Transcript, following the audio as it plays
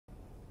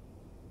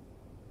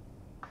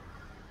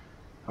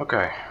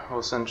Okay,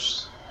 well,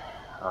 since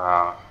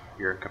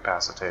you're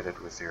incapacitated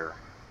with your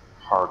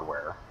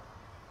hardware,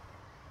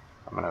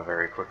 I'm going to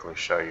very quickly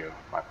show you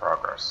my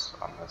progress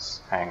on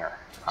this hanger.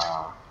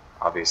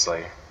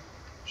 Obviously,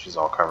 she's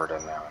all covered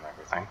in now and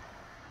everything.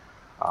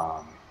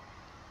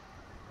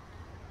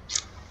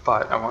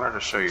 But I wanted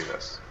to show you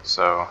this.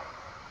 So,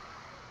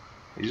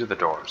 these are the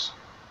doors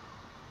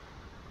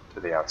to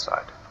the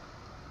outside.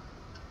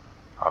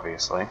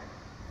 Obviously, a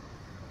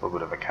little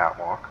bit of a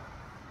catwalk.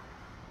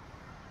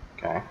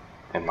 Okay,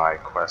 in my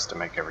quest to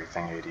make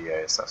everything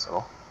ADA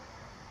accessible.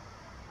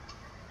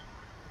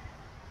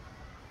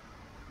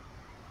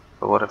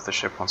 But what if the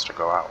ship wants to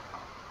go out?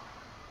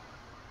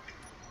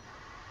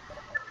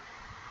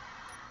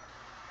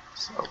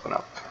 Let's open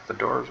up the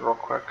doors real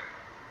quick.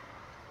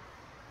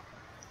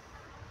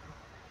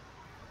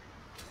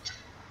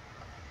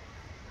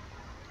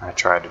 I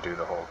tried to do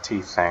the whole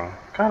teeth thing.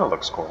 Kind of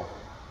looks cool,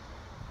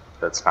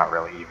 but it's not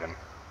really even.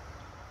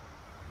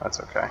 That's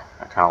okay.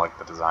 I kind of like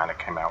the design it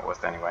came out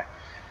with anyway.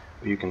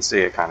 But you can see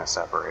it kind of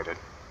separated.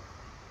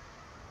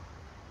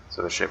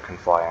 So the ship can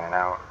fly in and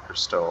out. There's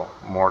still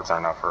more than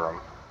enough room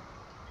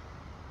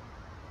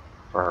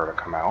for her to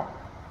come out.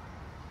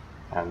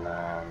 And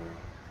then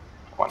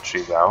once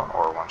she's out,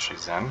 or once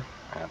she's in,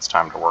 and it's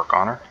time to work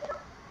on her,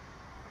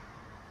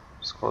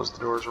 just close the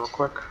doors real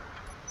quick.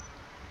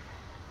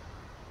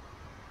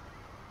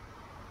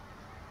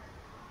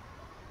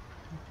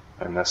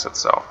 And this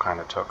itself kind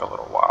of took a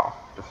little while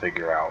to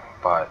figure out,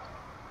 but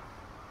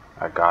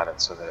I got it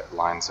so that it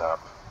lines up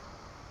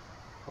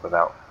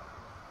without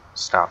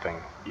stopping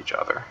each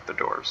other, the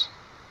doors.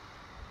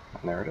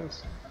 And there it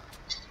is.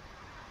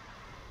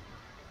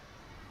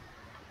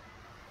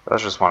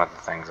 That's just one of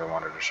the things I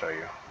wanted to show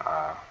you.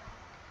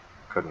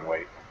 Couldn't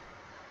wait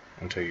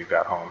until you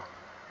got home.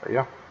 But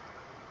yeah.